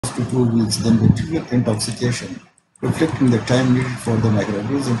to 2 weeks, then bacterial intoxication, reflecting the time needed for the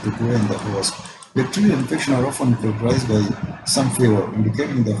microorganism to grow in the host. Bacterial infections are often characterized by some fever,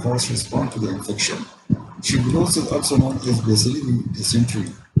 indicating the host response to the infection. Shigellosis, also known as bacillary dysentery,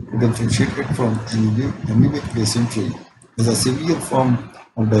 to differentiate it from amoebic dysentery, is a severe form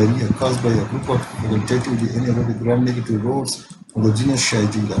of diarrhea caused by a group of facultatively anaerobic gram-negative rods of the genus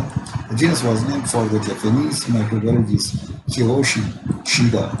Shigella. The genus was named for the Japanese microbiologist Kiyoshi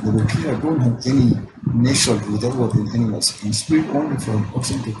Shida. The bacteria don't have any natural reservoir in animals and spread only from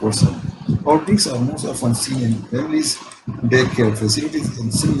person to person. Outbreaks are most often seen in families, daycare facilities,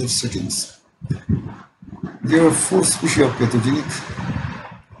 and similar settings. There are 4 species of pathogenic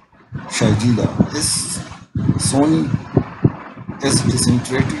Shigella: S. soni, S.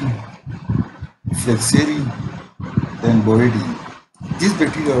 dysentery, Flexeri, and Boridi. These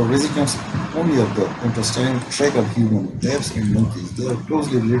bacteria are residents only of the intestinal tract of humans, apes, and monkeys. They are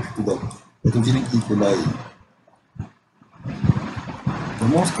closely related to the pathogenic E. coli. The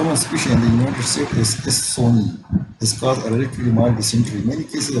most common species in the United States is S. soni. This causes a relatively mild dysentery. Many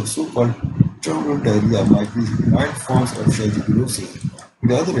cases of so-called turbulent diarrhea might be mild forms of shigellosis.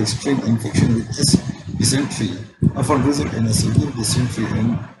 The other extreme infection with S. dysentery often result in a severe dysentery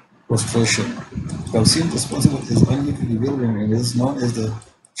and prostration. The toxin responsible is unusually virulent and is known as the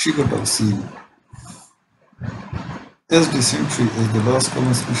Shiga toxin. S. dysentery is the last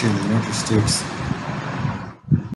common species in the United States.